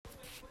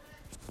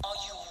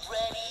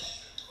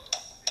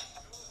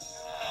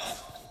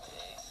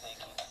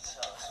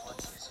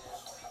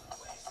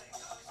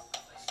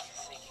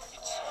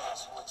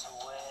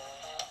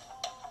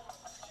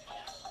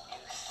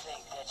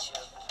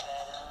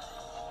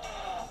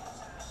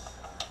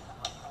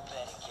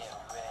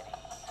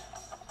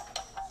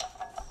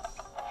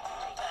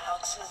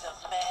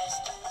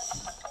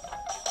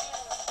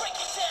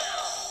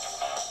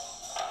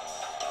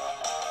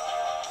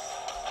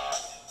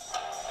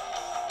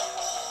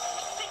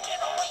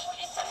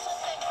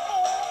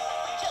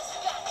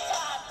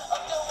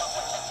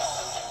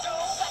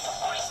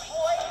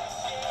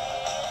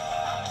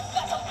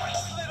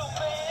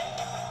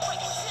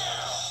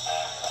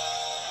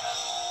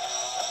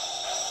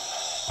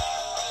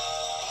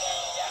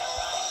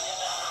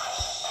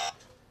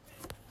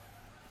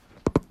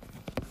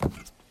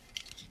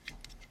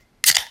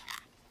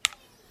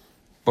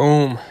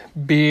Boom,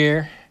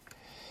 beer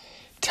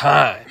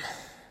time.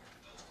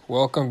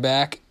 Welcome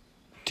back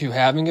to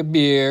Having a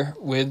Beer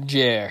with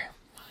Jer.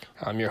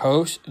 I'm your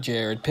host,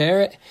 Jared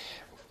Parrott.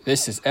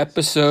 This is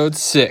episode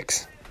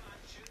 6.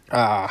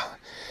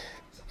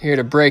 Here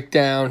to break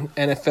down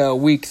NFL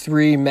Week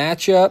 3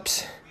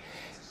 matchups,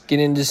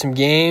 get into some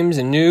games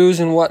and news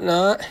and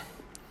whatnot.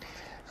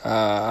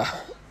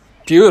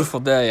 Beautiful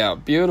day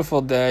out.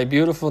 Beautiful day.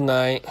 Beautiful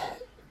night.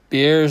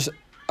 Beer's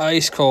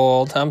ice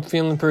cold. I'm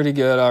feeling pretty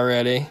good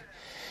already.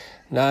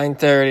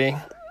 9:30.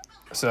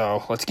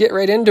 So let's get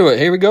right into it.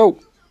 Here we go.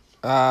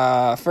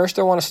 First,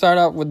 I want to start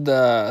out with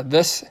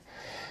this.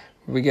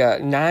 We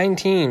got 9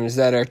 teams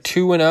that are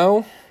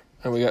 2-0,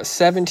 and we got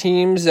 7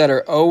 teams that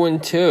are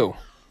 0-2.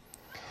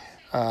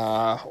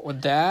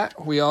 With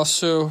that, we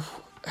also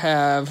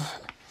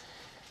have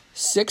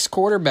 6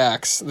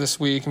 quarterbacks this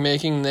week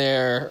making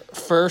their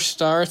first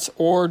starts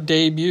or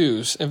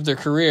debuts of their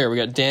career. We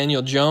got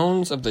Daniel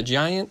Jones of the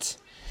Giants,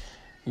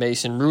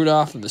 Mason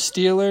Rudolph of the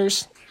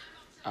Steelers.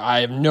 I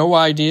have no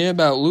idea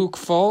about Luke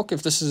Falk,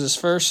 if this is his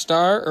first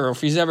start or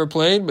if he's ever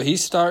played, but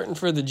he's starting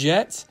for the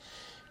Jets.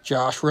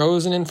 Josh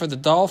Rosen in for the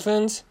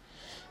Dolphins.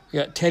 We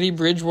got Teddy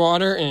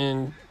Bridgewater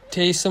and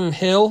Taysom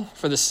Hill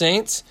for the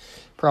Saints.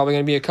 Probably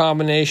going to be a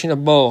combination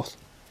of both.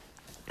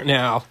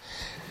 Now,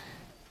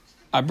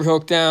 I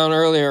broke down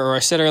earlier, or I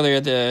said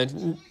earlier,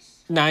 the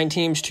 9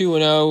 teams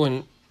 2-0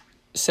 and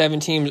 7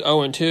 teams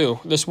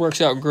 0-2. This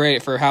works out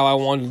great for how I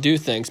wanted to do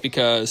things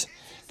because,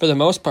 for the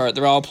most part,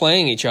 they're all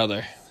playing each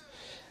other.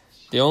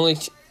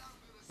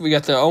 We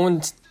got the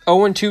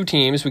 0-2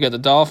 teams. We got the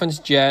Dolphins,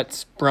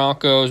 Jets,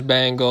 Broncos,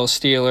 Bengals,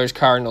 Steelers,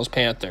 Cardinals,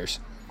 Panthers.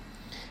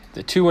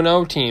 The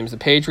 2-0 teams, the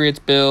Patriots,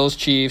 Bills,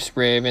 Chiefs,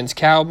 Ravens,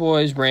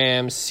 Cowboys,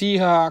 Rams,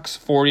 Seahawks,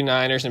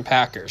 49ers, and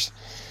Packers.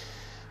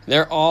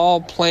 They're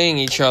all playing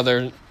each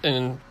other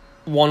in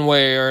one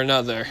way or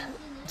another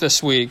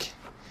this week,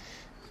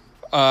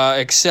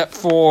 except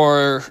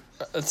for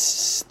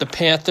the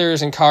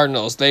Panthers and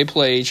Cardinals. They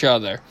play each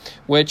other,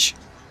 which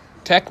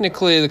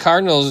technically the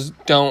Cardinals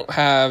don't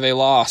have a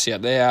loss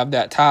yet. They have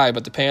that tie,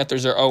 but the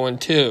Panthers are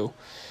 0-2.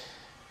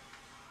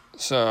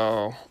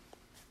 So,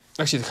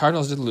 actually, the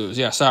Cardinals did lose.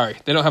 Yeah, sorry.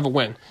 They don't have a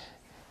win.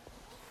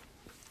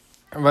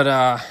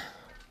 But,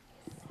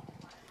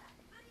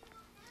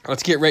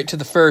 let's get right to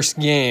the first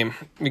game.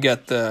 We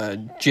got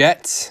the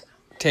Jets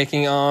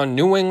taking on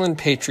New England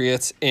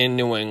Patriots in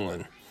New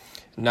England.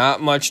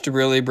 Not much to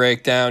really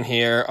break down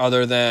here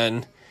other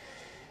than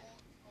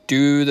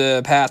do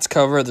the Pats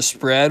cover the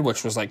spread,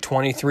 which was like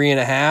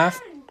 23.5.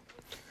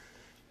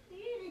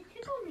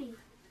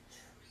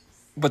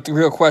 But the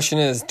real question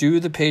is, do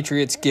the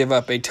Patriots give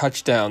up a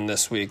touchdown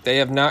this week? They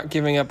have not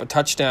given up a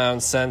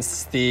touchdown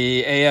since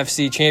the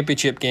AFC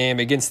Championship game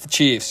against the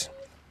Chiefs.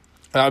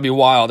 That would be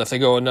wild if they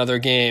go another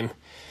game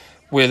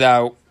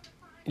without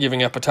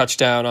giving up a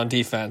touchdown on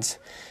defense.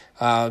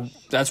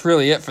 That's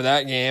really it for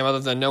that game.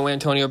 Other than no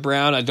Antonio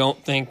Brown, I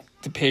don't think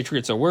the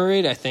Patriots are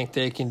worried. I think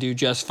they can do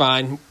just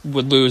fine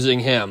with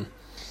losing him.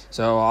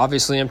 So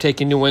obviously I'm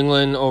taking New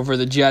England over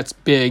the Jets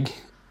big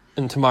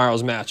in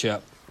tomorrow's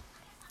matchup.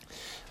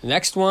 The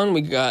next one,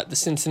 we got the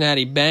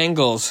Cincinnati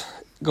Bengals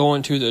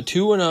going to the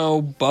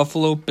 2-0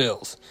 Buffalo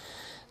Bills.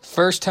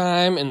 First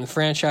time in the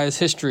franchise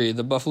history,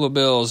 the Buffalo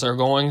Bills are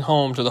going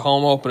home to the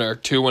home opener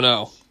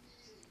 2-0.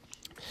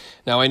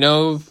 Now, I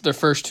know their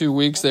first 2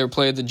 weeks they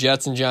played the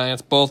Jets and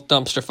Giants, both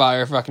dumpster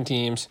fire fucking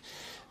teams,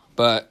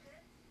 but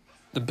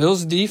the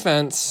Bills'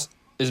 defense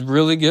is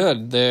really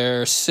good.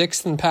 They're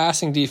 6th in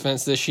passing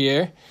defense this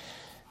year.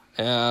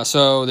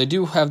 So they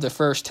do have the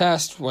first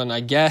test when I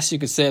guess you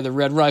could say the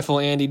Red Rifle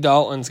Andy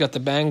Dalton's got the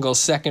Bengals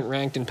second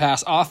ranked in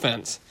pass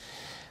offense.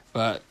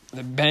 But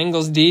the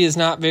Bengals' D is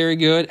not very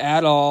good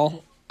at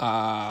all.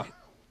 I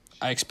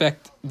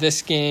expect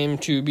this game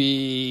to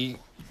be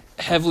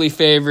heavily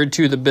favored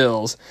to the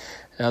Bills.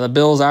 Now, the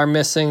Bills are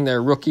missing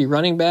their rookie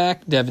running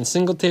back, Devin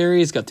Singletary.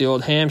 He's got the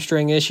old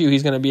hamstring issue.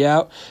 He's going to be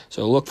out.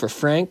 So look for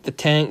Frank the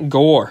Tank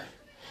Gore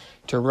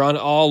to run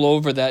all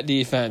over that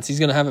defense. He's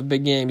going to have a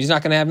big game. He's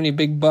not going to have any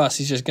big busts.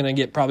 He's just going to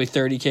get probably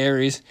 30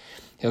 carries.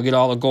 He'll get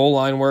all the goal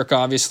line work,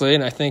 obviously,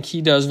 and I think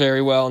he does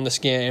very well in this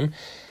game.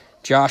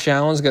 Josh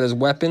Allen's got his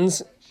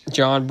weapons.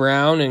 John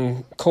Brown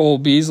and Cole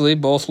Beasley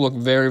both look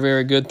very,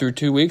 very good through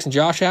 2 weeks, and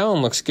Josh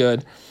Allen looks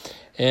good.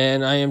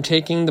 And I am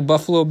taking the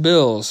Buffalo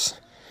Bills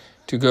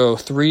to go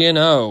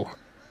 3-0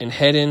 and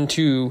head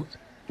into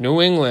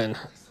New England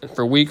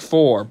for Week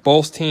 4,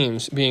 both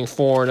teams being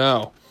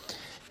 4-0.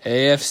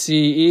 AFC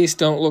East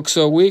don't look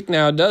so weak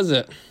now, does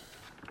it?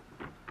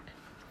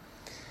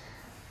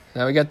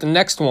 Now we got the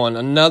next one,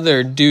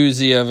 another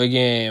doozy of a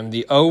game.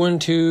 The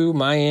 0-2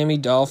 Miami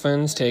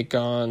Dolphins take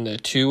on the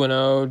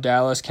 2-0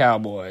 Dallas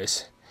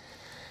Cowboys.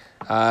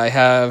 I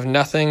have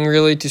nothing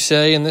really to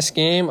say in this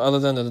game other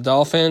than that the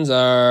Dolphins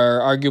are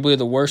arguably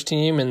the worst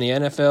team in the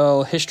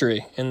NFL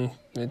history, and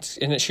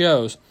it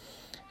shows.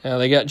 Now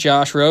they got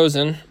Josh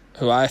Rosen,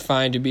 who I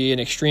find to be an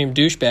extreme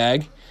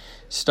douchebag,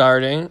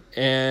 starting,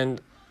 and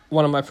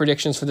one of my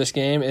predictions for this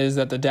game is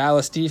that the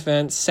Dallas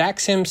defense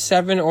sacks him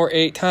 7 or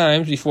 8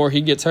 times before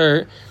he gets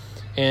hurt,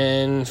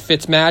 and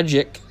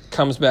Fitzmagic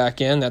comes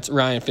back in. That's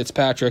Ryan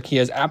Fitzpatrick. He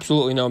has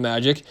absolutely no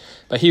magic,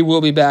 but he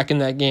will be back in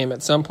that game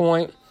at some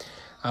point.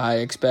 I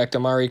expect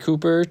Amari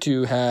Cooper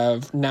to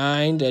have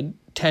 9 to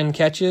 10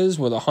 catches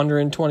with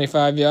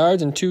 125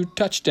 yards and 2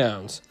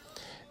 touchdowns.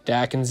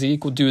 Dak and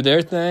Zeke will do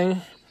their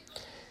thing.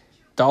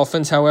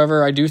 Dolphins,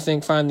 however, I do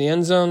think find the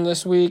end zone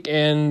this week,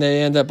 and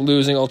they end up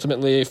losing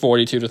ultimately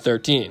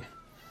 42-13.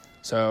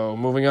 So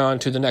moving on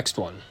to the next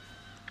one.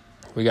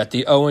 We got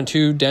the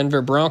 0-2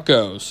 Denver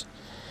Broncos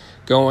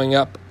going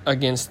up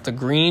against the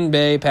Green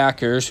Bay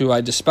Packers, who I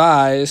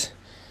despise,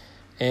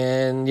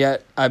 and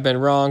yet I've been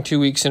wrong 2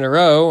 weeks in a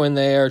row, and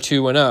they are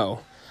 2-0.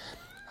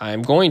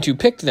 I'm going to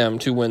pick them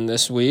to win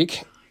this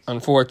week,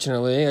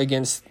 unfortunately,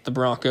 against the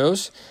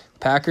Broncos.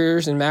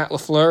 Packers and Matt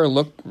LaFleur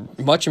look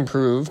much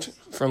improved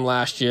from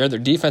last year. Their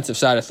defensive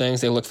side of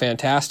things, they look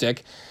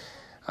fantastic.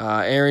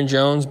 Aaron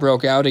Jones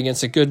broke out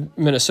against a good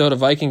Minnesota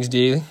Vikings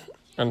D,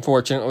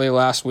 unfortunately,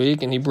 last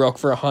week, and he broke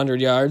for 100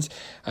 yards.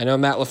 I know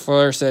Matt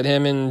LaFleur said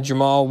him and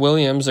Jamal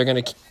Williams are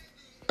going to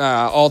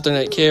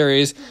alternate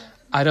carries.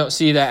 I don't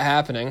see that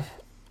happening.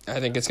 I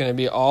think it's going to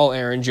be all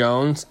Aaron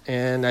Jones,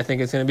 and I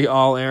think it's going to be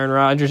all Aaron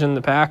Rodgers and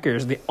the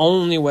Packers. The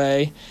only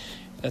way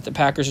that the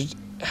Packers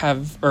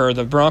or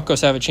the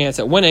Broncos have a chance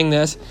at winning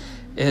this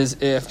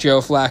is if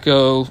Joe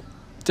Flacco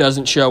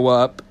doesn't show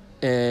up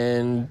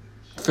and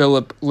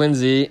Phillip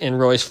Lindsay and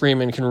Royce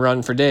Freeman can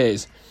run for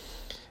days.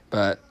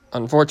 But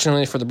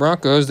unfortunately for the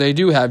Broncos, they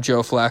do have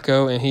Joe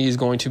Flacco, and he's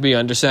going to be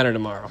under center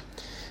tomorrow.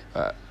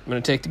 I'm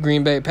going to take the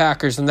Green Bay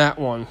Packers in that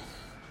one.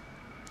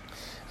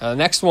 The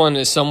next one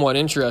is somewhat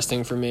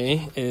interesting for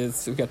me.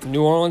 We've got the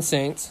New Orleans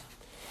Saints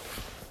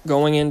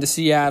going into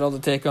Seattle to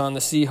take on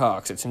the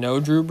Seahawks. It's no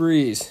Drew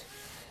Brees,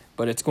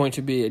 but it's going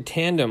to be a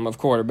tandem of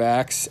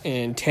quarterbacks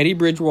in Teddy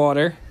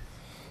Bridgewater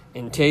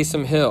and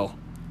Taysom Hill.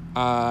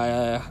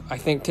 I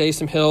think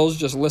Taysom Hill's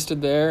just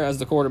listed there as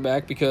the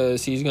quarterback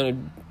because he's going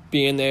to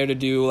be in there to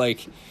do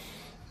like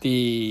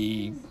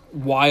the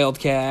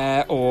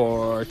wildcat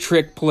or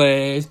trick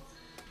plays,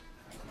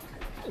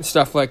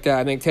 stuff like that.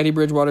 I think Teddy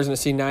Bridgewater's going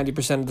to see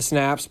 90% of the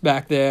snaps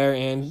back there,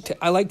 and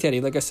I like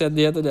Teddy. Like I said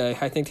the other day,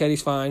 I think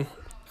Teddy's fine.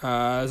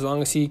 As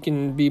long as he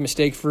can be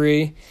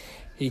mistake-free,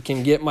 he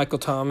can get Michael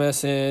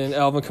Thomas and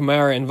Alvin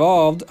Kamara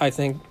involved, I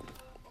think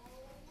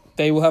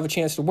they will have a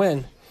chance to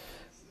win.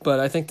 But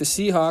I think the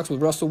Seahawks,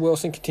 with Russell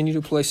Wilson, continue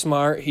to play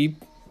smart. He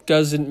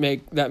doesn't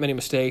make that many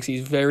mistakes.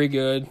 He's very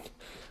good.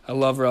 I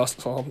love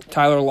Russell.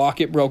 Tyler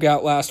Lockett broke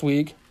out last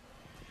week.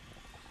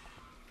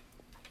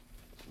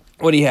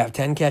 What do you have,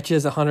 10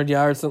 catches, 100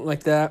 yards, something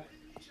like that?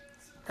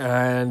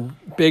 And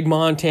Big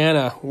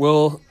Montana,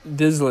 Will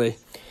Disley.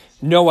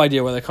 No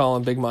idea why they call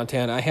him Big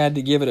Montana. I had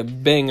to give it a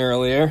bing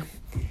earlier.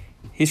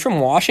 He's from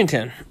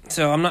Washington,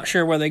 so I'm not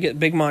sure where they get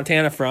Big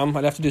Montana from.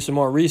 I'd have to do some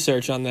more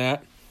research on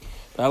that.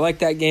 But I like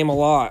that game a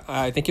lot.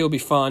 I think it'll be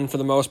fun for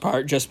the most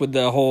part, just with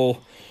the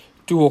whole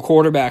dual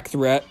quarterback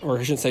threat, or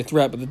I shouldn't say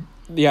threat, but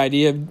the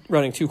idea of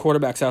running two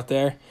quarterbacks out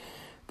there.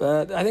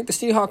 But I think the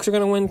Seahawks are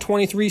going to win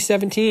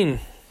 23-17.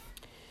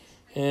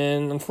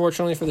 And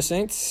unfortunately for the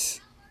Saints,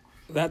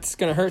 that's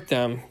going to hurt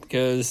them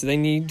because they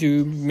need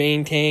to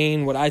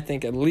maintain what I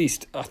think at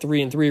least a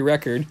 3-3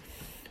 record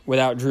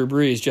without Drew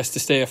Brees just to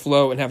stay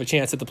afloat and have a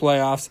chance at the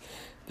playoffs.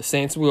 The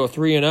Saints will go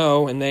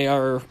 3-0, and they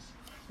are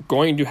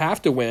going to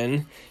have to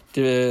win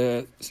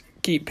to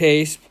keep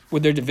pace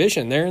with their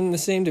division. They're in the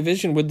same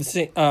division with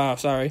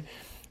the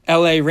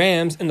LA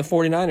Rams and the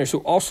 49ers, who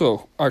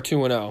also are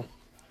 2-0.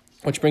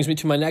 Which brings me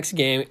to my next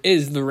game,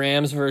 is the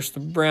Rams versus the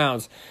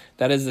Browns.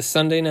 That is the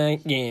Sunday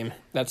night game.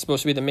 That's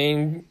supposed to be the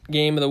main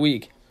game of the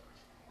week.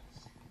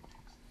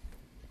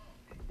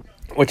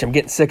 Which I'm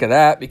getting sick of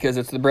that because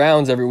it's the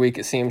Browns every week,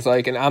 it seems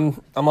like, and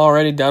I'm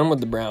already done with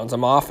the Browns.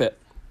 I'm off it.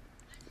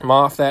 I'm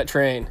off that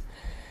train.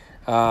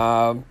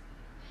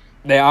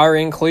 They are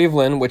in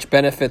Cleveland, which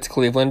benefits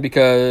Cleveland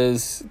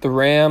because the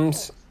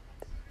Rams,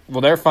 well,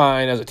 they're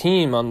fine as a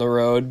team on the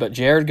road, but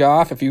Jared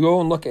Goff, if you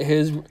go and look at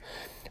his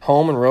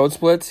home and road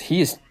splits,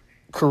 he is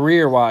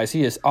career-wise,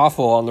 he is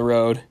awful on the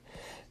road.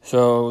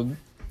 So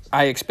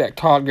I expect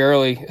Todd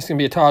Gurley, it's going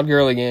to be a Todd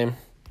Gurley game.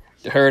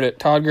 You heard it.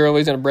 Todd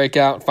Gurley's going to break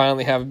out and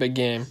finally have a big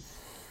game.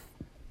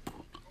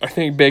 I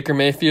think Baker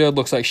Mayfield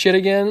looks like shit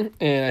again,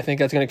 and I think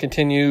that's going to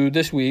continue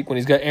this week when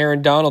he's got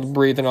Aaron Donald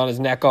breathing on his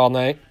neck all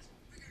night.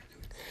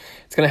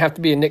 It's going to have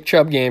to be a Nick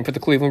Chubb game for the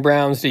Cleveland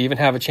Browns to even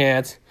have a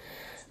chance.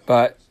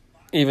 But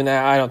even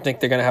that, I don't think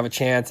they're going to have a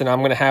chance, and I'm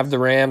going to have the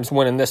Rams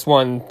winning this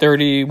one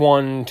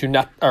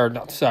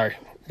 31-0.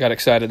 Got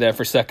excited there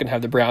for a second,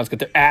 have the Browns get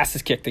their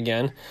asses kicked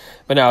again.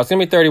 But no, it's going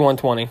to be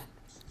 31-20.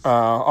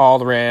 All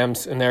the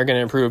Rams, and they're going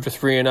to improve to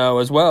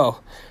 3-0 as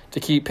well to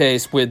keep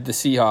pace with the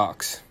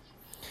Seahawks.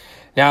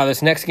 Now,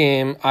 this next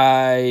game,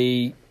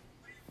 I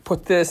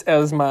put this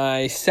as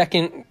my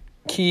second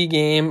key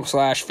game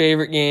 /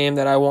 favorite game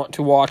that I want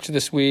to watch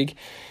this week,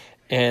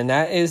 and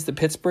that is the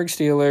Pittsburgh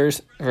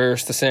Steelers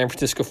versus the San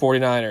Francisco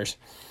 49ers.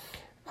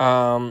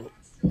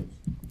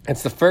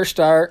 It's the first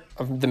start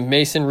of the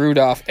Mason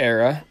Rudolph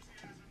era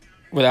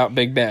without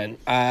Big Ben.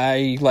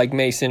 I like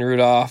Mason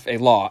Rudolph a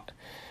lot.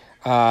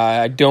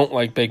 I don't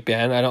like Big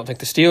Ben. I don't think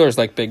the Steelers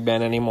like Big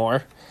Ben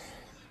anymore.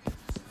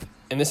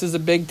 And this is a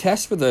big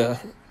test for the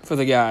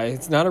guy.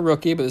 It's not a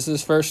rookie, but this is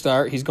his first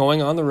start. He's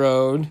going on the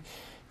road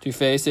to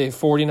face a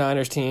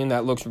 49ers team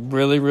that looks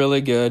really,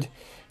 really good.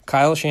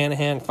 Kyle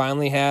Shanahan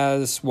finally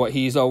has what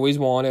he's always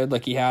wanted,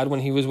 like he had when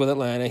he was with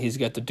Atlanta. He's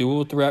got the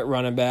dual threat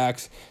running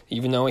backs,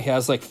 even though he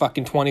has like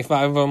fucking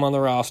 25 of them on the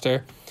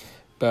roster.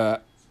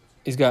 But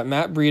he's got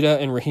Matt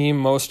Breida and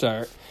Raheem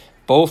Mostert,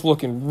 both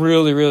looking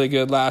really, really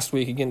good last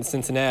week against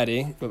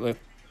Cincinnati. But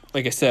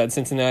like I said,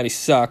 Cincinnati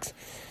sucks.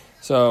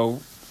 So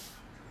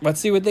let's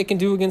see what they can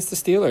do against the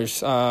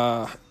Steelers.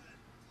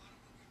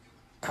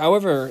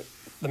 However,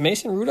 the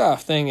Mason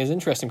Rudolph thing is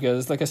interesting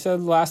because, like I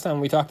said last time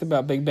we talked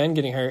about Big Ben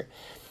getting hurt,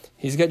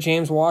 he's got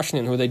James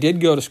Washington, who they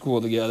did go to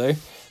school together.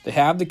 They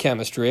have the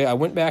chemistry. I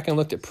went back and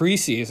looked at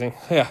preseason.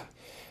 Yeah,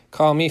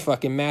 call me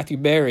fucking Matthew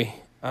Berry.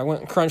 I went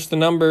and crunched the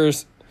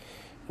numbers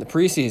in the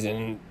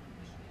preseason.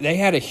 They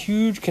had a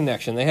huge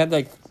connection. They had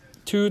like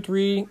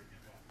 2-3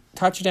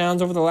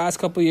 touchdowns over the last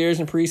couple of years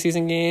in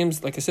preseason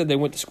games. Like I said, they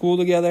went to school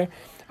together.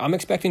 I'm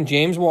expecting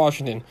James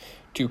Washington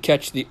to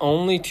catch the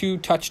only 2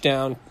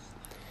 touchdown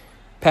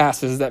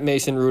passes that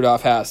Mason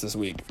Rudolph has this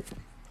week.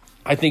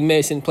 I think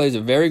Mason plays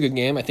a very good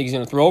game. I think he's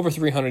going to throw over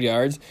 300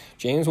 yards.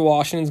 James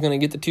Washington's going to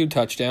get the 2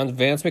 touchdowns.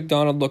 Vance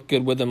McDonald looked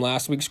good with him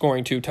last week,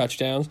 scoring 2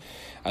 touchdowns.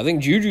 I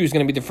think Juju's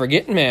going to be the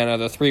forgetting man out of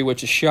the 3,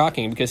 which is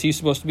shocking because he's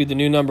supposed to be the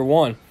new number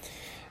 1.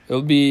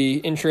 It'll be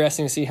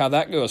interesting to see how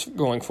that goes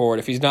going forward.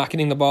 If he's not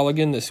getting the ball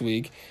again this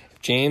week,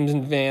 if James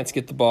and Vance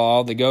get the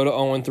ball, they go to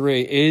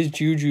 0-3. Is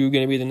Juju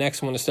going to be the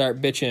next one to start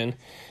bitching?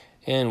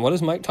 And what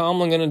is Mike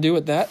Tomlin going to do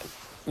with that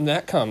when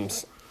that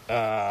comes?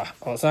 Well,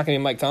 it's not going to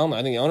be Mike Tomlin.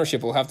 I think the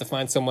ownership will have to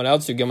find someone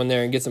else to come in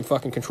there and get some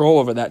fucking control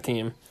over that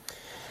team.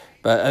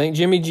 But I think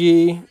Jimmy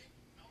G,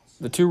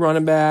 the 2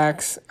 running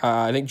backs,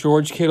 I think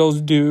George Kittle's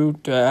due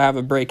to have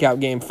a breakout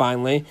game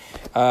finally.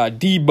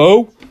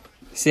 Deebo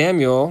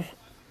Samuel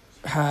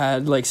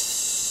had like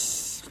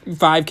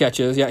 5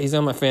 catches. Yeah, he's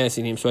on my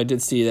fantasy team, so I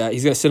did see that.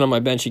 He's going to sit on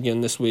my bench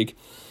again this week.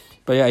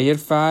 But yeah, he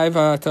had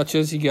 5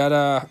 touches. He got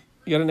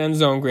an end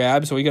zone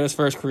grab, so he got his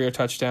first career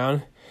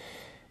touchdown.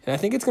 And I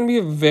think it's going to be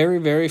a very,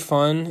 very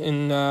fun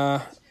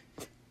and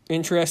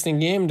interesting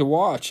game to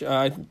watch.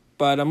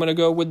 But I'm going to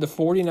go with the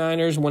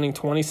 49ers winning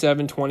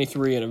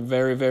 27-23 in a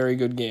very, very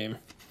good game.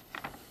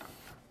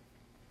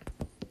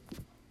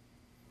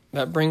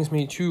 That brings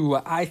me to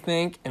what I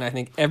think, and I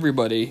think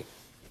everybody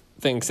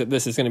thinks that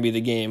this is going to be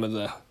the game of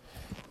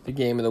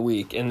the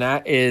week, and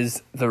that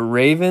is the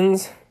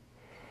Ravens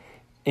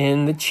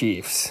and the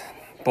Chiefs,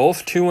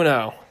 both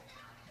 2-0.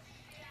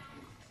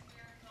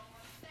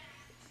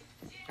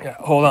 Yeah,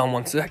 hold on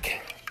one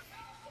sec.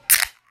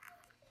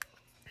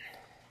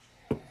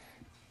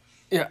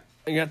 Yeah,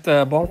 I got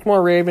the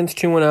Baltimore Ravens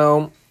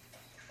 2-0,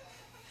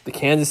 the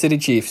Kansas City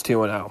Chiefs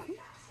 2-0.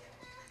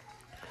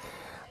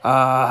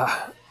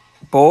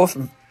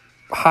 Both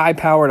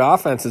high-powered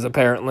offenses,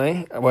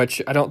 apparently,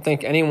 which I don't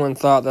think anyone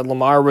thought that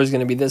Lamar was going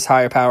to be this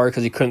high-powered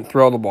because he couldn't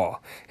throw the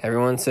ball.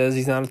 Everyone says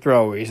he's not a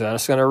thrower. He's not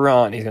just going to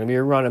run. He's going to be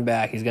a running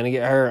back. He's going to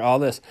get hurt, all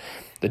this.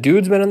 The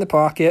dude's been in the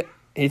pocket.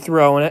 He's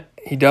throwing it.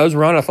 He does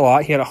run a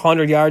lot. He had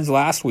 100 yards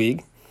last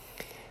week.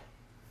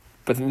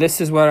 But this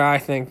is what I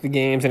think the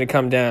game's going to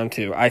come down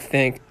to. I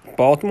think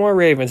Baltimore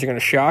Ravens are going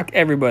to shock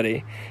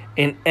everybody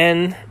and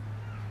end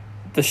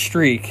the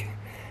streak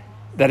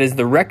that is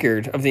the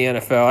record of the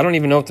NFL. I don't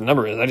even know what the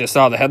number is. I just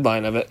saw the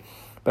headline of it.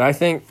 But I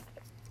think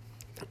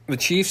the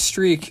Chiefs'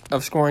 streak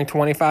of scoring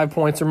 25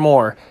 points or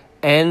more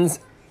ends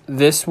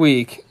this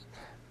week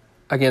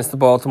against the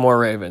Baltimore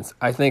Ravens.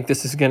 I think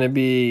this is going to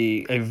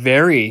be a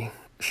very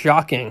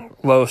shocking,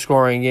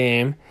 low-scoring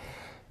game.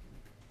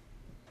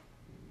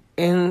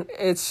 And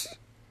it's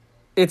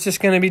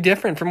just going to be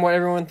different from what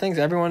everyone thinks.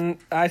 Everyone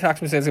I talk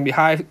to says it's going to be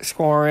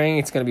high-scoring,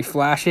 it's going to be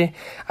flashy.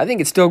 I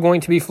think it's still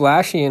going to be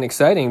flashy and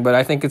exciting, but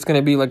I think it's going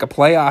to be like a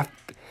playoff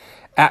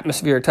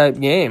atmosphere-type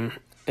game.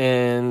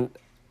 And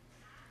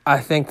I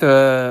think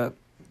the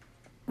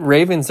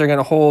Ravens are going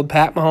to hold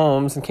Pat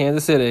Mahomes in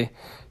Kansas City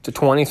to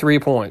 23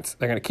 points.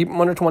 They're going to keep them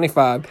under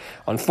 25.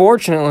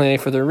 Unfortunately,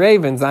 for the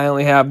Ravens, I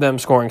only have them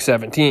scoring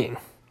 17.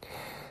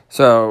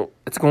 So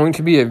it's going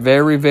to be a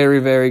very, very,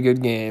 very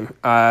good game.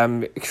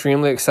 I'm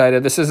extremely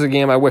excited. This is a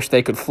game I wish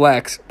they could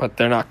flex, but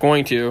they're not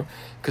going to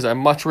because I'd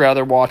much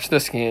rather watch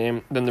this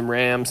game than the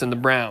Rams and the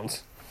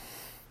Browns.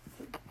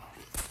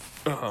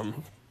 But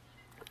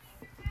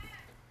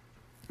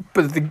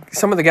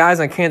some of the guys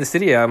on Kansas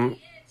City I'm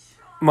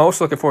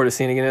most looking forward to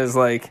seeing again is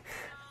like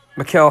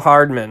Mecole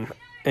Hardman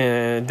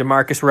and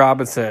Demarcus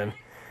Robinson.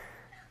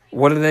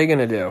 What are they going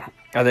to do?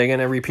 Are they going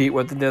to repeat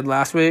what they did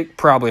last week?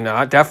 Probably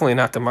not. Definitely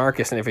not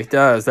DeMarcus, and if he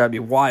does, that'd be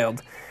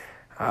wild.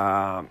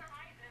 Their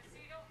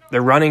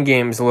running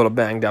game is a little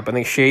banged up. I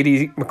think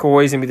Shady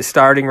McCoy's going to be the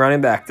starting running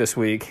back this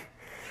week.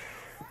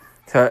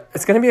 So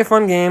it's going to be a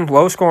fun game,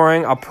 low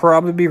scoring. I'll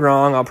probably be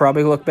wrong. I'll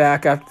probably look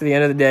back after the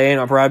end of the day,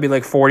 and I'll probably be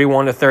like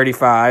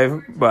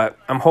 41-35. But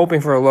I'm hoping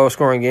for a low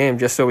scoring game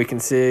just so we can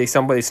see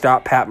somebody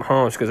stop Pat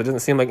Mahomes because it doesn't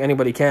seem like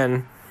anybody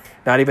can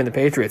Not even the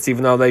Patriots,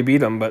 even though they beat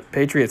them. But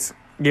Patriots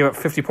gave up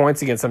 50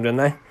 points against them, didn't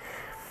they?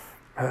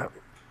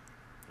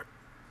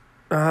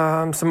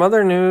 Some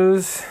other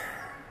news.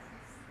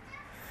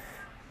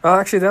 Well,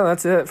 actually,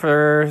 that's it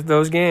for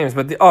those games.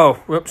 But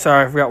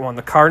sorry, I forgot one.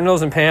 The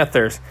Cardinals and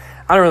Panthers.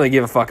 I don't really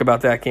give a fuck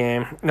about that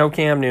game. No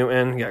Cam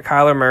Newton. You got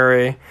Kyler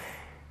Murray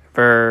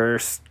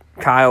versus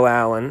Kyle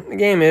Allen. The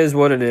game is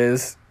what it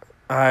is.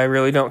 I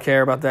really don't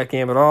care about that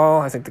game at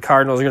all. I think the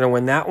Cardinals are going to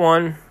win that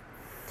one.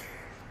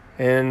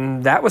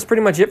 And that was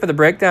pretty much it for the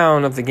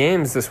breakdown of the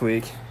games this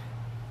week.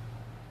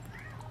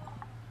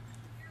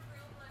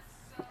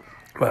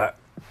 But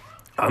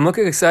I'm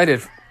looking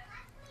excited.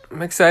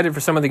 I'm excited for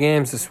some of the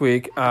games this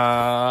week.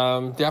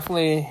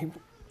 Definitely,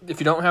 if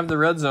you don't have the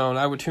Red Zone,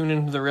 I would tune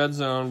into the Red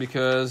Zone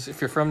because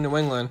if you're from New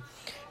England,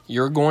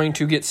 you're going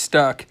to get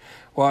stuck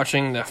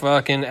watching the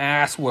fucking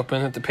ass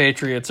whooping that the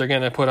Patriots are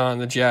going to put on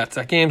the Jets.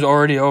 That game's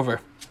already over.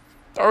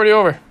 It's already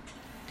over.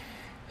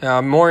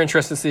 I'm more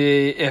interested to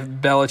see if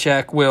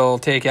Belichick will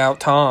take out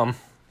Tom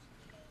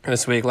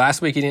this week.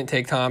 Last week he didn't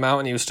take Tom out,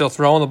 and he was still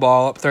throwing the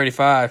ball up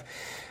 35.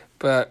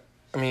 But,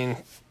 I mean,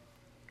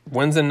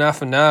 when's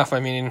enough? I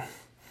mean,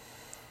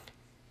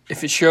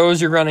 if it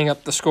shows you're running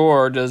up the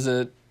score, does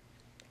it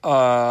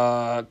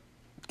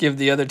give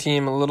the other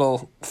team a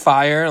little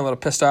fire, a little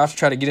pissed off to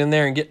try to get in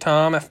there and get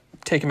Tom,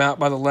 take him out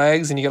by the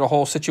legs, and you get a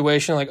whole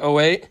situation like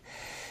 08?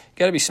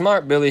 Got to be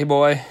smart, Billy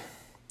boy.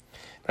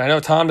 But I know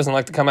Tom doesn't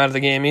like to come out of the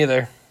game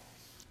either.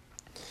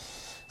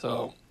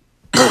 So,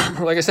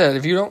 like I said,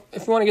 if you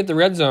want to get the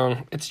Red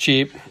Zone, it's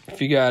cheap. If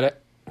you got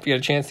it, if you got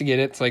a chance to get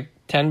it, it's like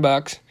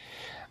 $10.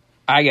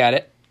 I got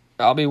it.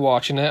 I'll be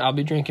watching it. I'll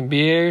be drinking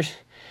beers,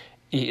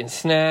 eating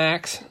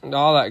snacks, and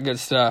all that good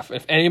stuff.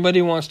 If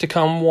anybody wants to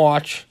come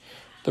watch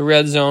the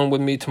Red Zone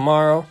with me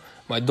tomorrow,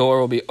 my door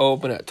will be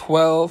open at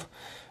 12.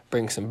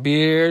 Bring some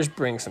beers,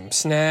 bring some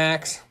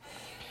snacks,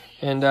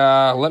 and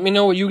let me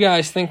know what you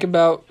guys think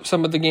about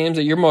some of the games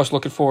that you're most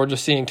looking forward to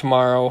seeing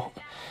tomorrow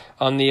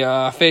on the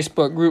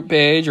Facebook group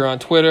page or on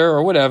Twitter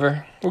or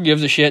whatever. Who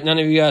gives a shit? None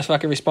of you guys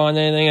fucking respond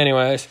to anything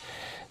anyways.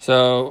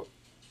 So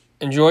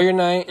enjoy your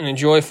night and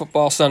enjoy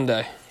football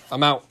Sunday.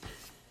 I'm out.